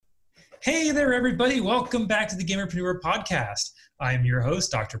Hey there, everybody. Welcome back to the Gamerpreneur Podcast. I'm your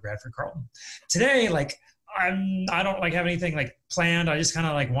host, Dr. Bradford Carlton. Today, I don't have anything planned. I just kind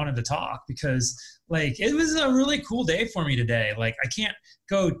of wanted to talk because it was a really cool day for me today. I can't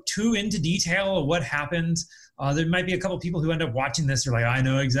go too into detail of what happened. There might be a couple people who end up watching this who are I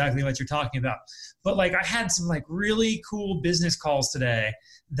know exactly what you're talking about. But I had some really cool business calls today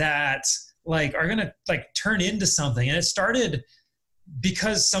that are gonna turn into something. And it started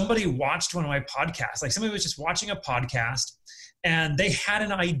because somebody watched one of my podcasts. Somebody was just watching a podcast and they had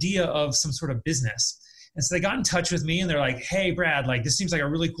an idea of some sort of business. And so they got in touch with me and they're like, hey, Brad, this seems like a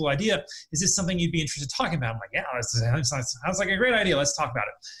really cool idea. Is this something you'd be interested in talking about? I'm like, yeah, sounds like a great idea. Let's talk about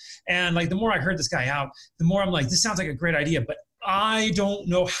it. And the more I heard this guy out, the more I'm this sounds like a great idea, but I don't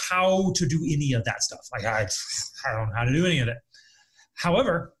know how to do any of that stuff. I don't know how to do any of it.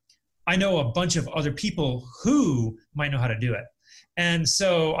 However, I know a bunch of other people who might know how to do it. And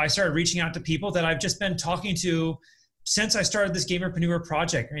so I started reaching out to people that I've just been talking to since I started this Gamerpreneur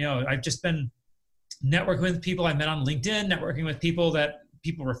project. I've just been networking with people I met on LinkedIn, networking with people that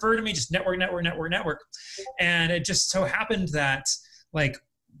people refer to me, just network. And it just so happened that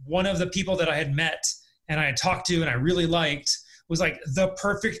one of the people that I had met and I had talked to and I really liked was the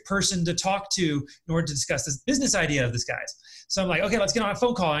perfect person to talk to in order to discuss this business idea of this guy's. So I'm okay, let's get on a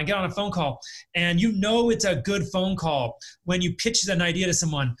phone call. And I get on a phone call and it's a good phone call when you pitch an idea to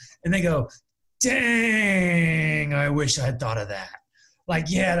someone and they go, dang, I wish I had thought of that.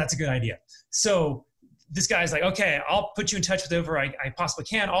 Yeah, that's a good idea. So this guy's okay, I'll put you in touch with whoever I possibly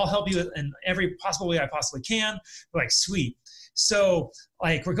can. I'll help you in every possible way I possibly can. We're sweet. So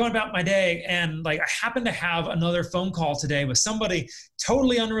we're going about my day and I happen to have another phone call today with somebody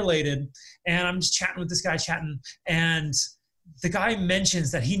totally unrelated. And I'm just chatting with this guy and the guy mentions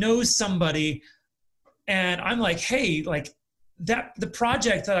that he knows somebody. And I'm hey, that the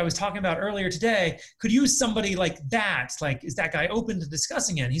project that I was talking about earlier today could use somebody like that. Is that guy open to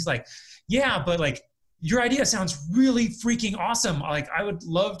discussing it? And he's yeah, but your idea sounds really freaking awesome. I would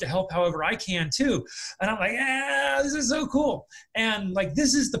love to help however I can too. And I'm yeah, this is so cool. And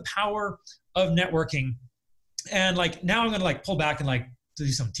this is the power of networking. And now I'm going to pull back and do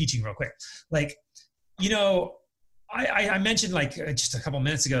some teaching real quick. I mentioned just a couple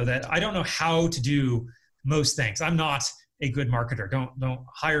minutes ago that I don't know how to do most things. I'm not a good marketer. Don't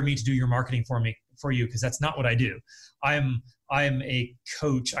hire me to do your marketing for you because that's not what I do. I'm a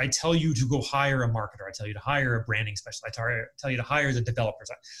coach. I tell you to go hire a marketer. I tell you to hire a branding specialist. I tell you to hire the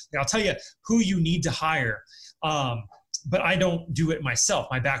developers. I'll tell you who you need to hire. But I don't do it myself.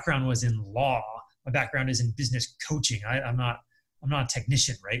 My background was in law. My background is in business coaching. I'm not a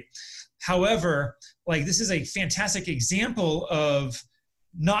technician, right? However, this is a fantastic example of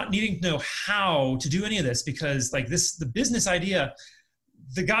not needing to know how to do any of this because the business idea,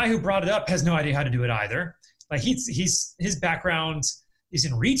 the guy who brought it up has no idea how to do it either. His background is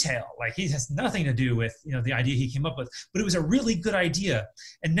in retail. He has nothing to do with, the idea he came up with, but it was a really good idea.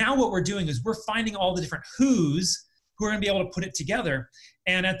 And now what we're doing is we're finding all the different who's who are going to be able to put it together.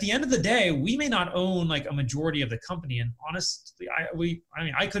 And at the end of the day, we may not own a majority of the company. And honestly,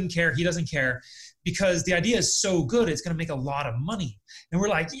 I couldn't care. He doesn't care because the idea is so good. It's going to make a lot of money. And we're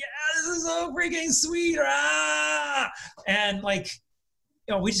yeah, this is so freaking sweet. Ah! And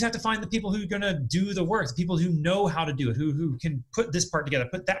we just have to find the people who are going to do the work, the people who know how to do it, who can put this part together,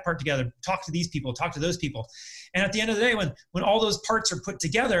 put that part together, talk to these people, talk to those people. And at the end of the day, when all those parts are put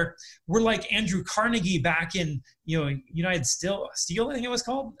together, we're like Andrew Carnegie back in, United Steel, I think it was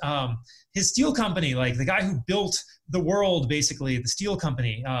called, his steel company, the guy who built the world, basically, the steel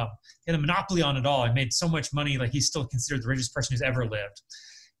company, he had a monopoly on it all. He made so much money, he's still considered the richest person who's ever lived.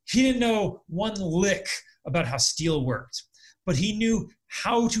 He didn't know one lick about how steel worked, but he knew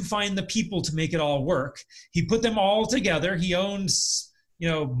how to find the people to make it all work. He put them all together. He owns,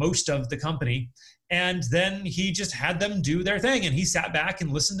 most of the company. And then he just had them do their thing. And he sat back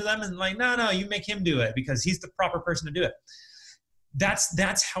and listened to them and no, you make him do it because he's the proper person to do it.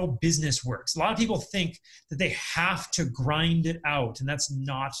 That's how business works. A lot of people think that they have to grind it out, and that's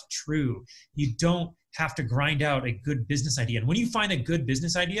not true. You don't have to grind out a good business idea. And when you find a good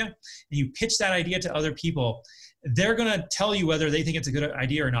business idea and you pitch that idea to other people, they're going to tell you whether they think it's a good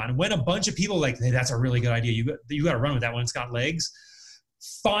idea or not. And when a bunch of people hey, that's a really good idea, you got to run with that one. It's got legs.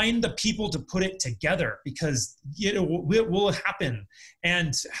 Find the people to put it together because it will happen.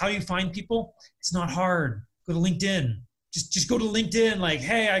 And how you find people, it's not hard. Go to LinkedIn. Just go to LinkedIn,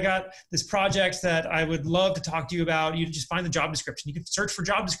 hey, I got this project that I would love to talk to you about. You just find the job description. You can search for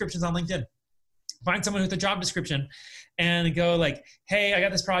job descriptions on LinkedIn. Find someone with a job description and go hey, I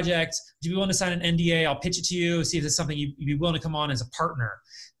got this project. Do you want to sign an NDA? I'll pitch it to you. See if it's something you'd be willing to come on as a partner.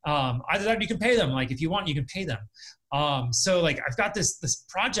 Either that or you can pay them. Like if you want, you can pay them. So like I've got this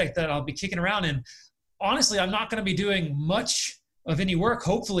project that I'll be kicking around, and honestly, I'm not going to be doing much of any work,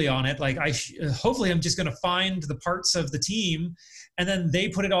 hopefully, on it. Like hopefully I'm just going to find the parts of the team, and then they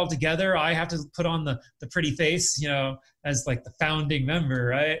put it all together. I have to put on the pretty face, as like the founding member,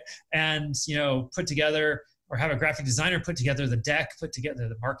 right? And, put together, or have a graphic designer put together the deck, put together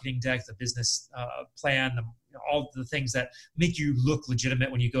the marketing deck, the business plan, all the things that make you look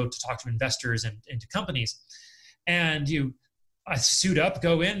legitimate when you go to talk to investors and to companies. And I suit up,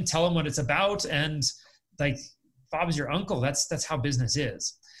 go in, tell them what it's about, and like Bob's your uncle. That's how business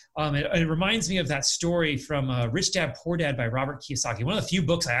is. It reminds me of that story from Rich Dad, Poor Dad by Robert Kiyosaki, one of the few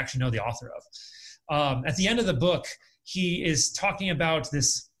books I actually know the author of. At the end of the book, he is talking about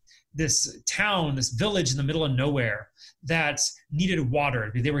this town, this village in the middle of nowhere that needed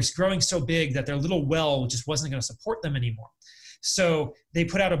water. They were growing so big that their little well just wasn't going to support them anymore. So they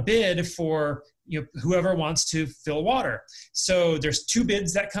put out a bid for whoever wants to fill water. So there's 2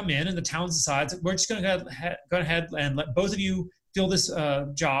 bids that come in, and the town decides, we're just going to go ahead and let both of you fill this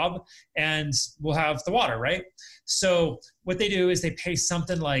job, and we'll have the water, right? So what they do is they pay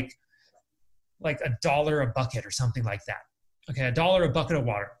something like $1 a bucket or something like that. Okay, $1 a bucket of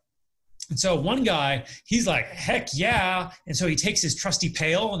water. And so one guy, he's like, heck yeah. And so he takes his trusty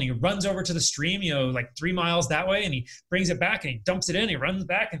pail and he runs over to the stream, like 3 miles that way, and he brings it back and he dumps it in, he runs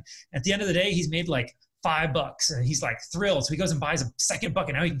back. And at the end of the day, he's made like $5 and he's like thrilled. So he goes and buys a second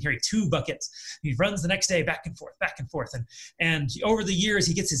bucket. Now he can carry 2 buckets. He runs the next day back and forth. And over the years,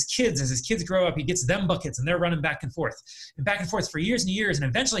 he gets his kids. As his kids grow up, he gets them buckets and they're running back and forth for years and years. And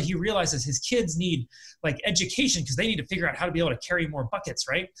eventually he realizes his kids need like education because they need to figure out how to be able to carry more buckets,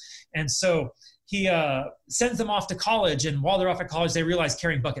 right? And so he sends them off to college, and while they're off at college, they realize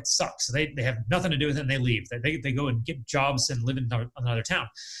carrying buckets sucks. So they have nothing to do with it, and they leave. They go and get jobs and live in another town.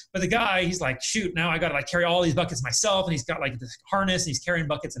 But the guy, he's like, shoot, now I got to like carry all these buckets myself, and he's got like this harness, and he's carrying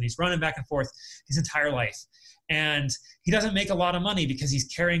buckets, and he's running back and forth his entire life. And he doesn't make a lot of money because he's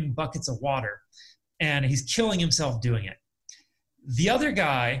carrying buckets of water, and he's killing himself doing it. The other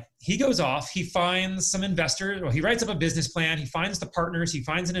guy, he goes off, he finds some investor, or he writes up a business plan, he finds the partners, he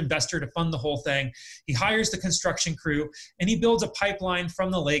finds an investor to fund the whole thing, he hires the construction crew, and he builds a pipeline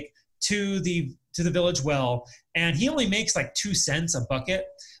from the lake to the village well. And he only makes like 2 cents a bucket,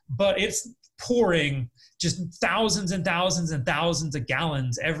 but it's pouring just thousands and thousands and thousands of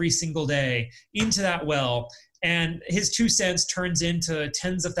gallons every single day into that well. And his 2 cents turns into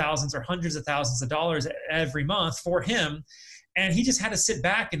tens of thousands or hundreds of thousands of dollars every month for him. And he just had to sit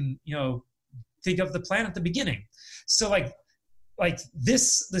back and, think of the plan at the beginning. So like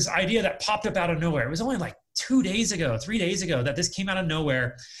this idea that popped up out of nowhere, it was only like 3 days ago that this came out of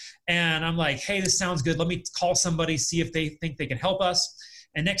nowhere. And I'm like, hey, this sounds good. Let me call somebody, see if they think they can help us.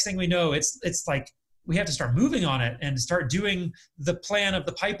 And next thing we know, it's like we have to start moving on it and start doing the plan of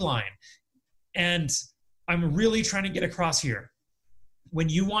the pipeline. And I'm really trying to get across here. When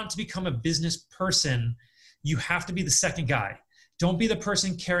you want to become a business person, you have to be the second guy. Don't be the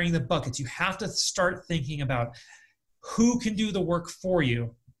person carrying the buckets. You have to start thinking about who can do the work for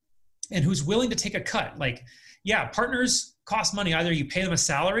you and who's willing to take a cut. Like, yeah, partners cost money. Either you pay them a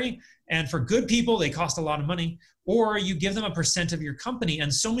salary, and for good people, they cost a lot of money, or you give them a % of your company.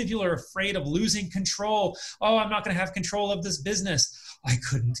 And so many people are afraid of losing control. Oh, I'm not going to have control of this business. I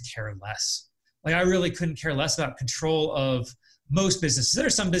couldn't care less. Like, I really couldn't care less about control of most businesses. There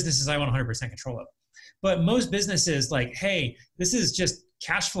are some businesses I want 100% control of. But most businesses, like, hey, this is just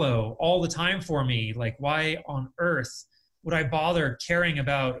cash flow all the time for me. Like, why on earth would I bother caring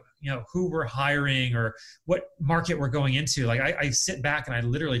about, who we're hiring or what market we're going into? Like, I sit back and I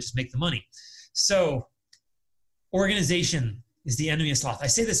literally just make the money. So organization is the enemy of sloth. I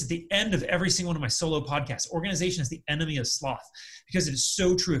say this at the end of every single one of my solo podcasts. Organization is the enemy of sloth, because it is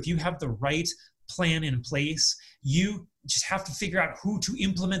so true. If you have the right plan in place, you just have to figure out who to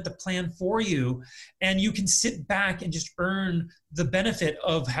implement the plan for you, and you can sit back and just earn the benefit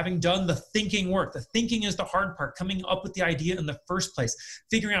of having done the thinking work. The thinking is the hard part, coming up with the idea in the first place,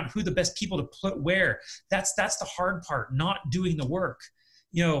 figuring out who the best people to put where. That's the hard part, not doing the work.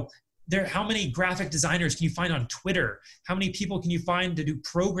 How many graphic designers can you find on Twitter? How many people can you find to do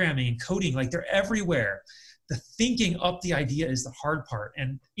programming and coding? Like, they're everywhere. The thinking up the idea is the hard part,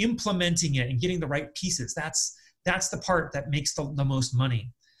 and implementing it and getting the right pieces, that's the part that makes the most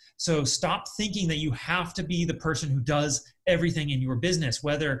money. So stop thinking that you have to be the person who does everything in your business,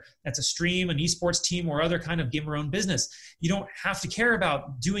 whether that's a stream, an esports team, or other kind of gamer-owned business. You don't have to care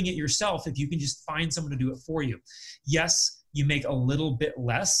about doing it yourself if you can just find someone to do it for you. Yes, you make a little bit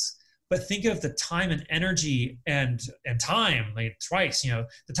less, but think of the time and energy and time, like twice,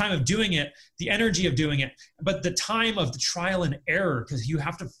 the time of doing it, the energy of doing it, but the time of the trial and error, because you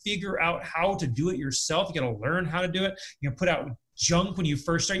have to figure out how to do it yourself. You got to learn how to do it. Put out junk when you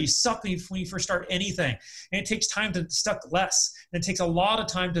first start. You suck when you first start anything. And it takes time to suck less. And it takes a lot of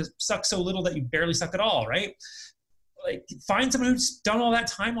time to suck so little that you barely suck at all, right? Like, find someone who's done all that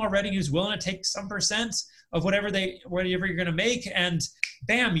time already, who's willing to take some percent of whatever you're going to make, and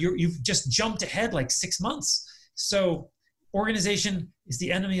bam, you've just jumped ahead like 6 months. So organization is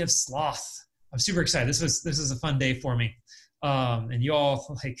the enemy of sloth. I'm super excited. This is a fun day for me. And you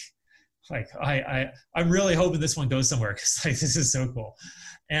all I'm really hoping this one goes somewhere, because this is so cool.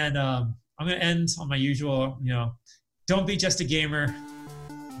 And I'm going to end on my usual, don't be just a gamer,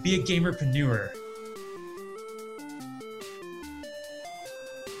 be a gamerpreneur.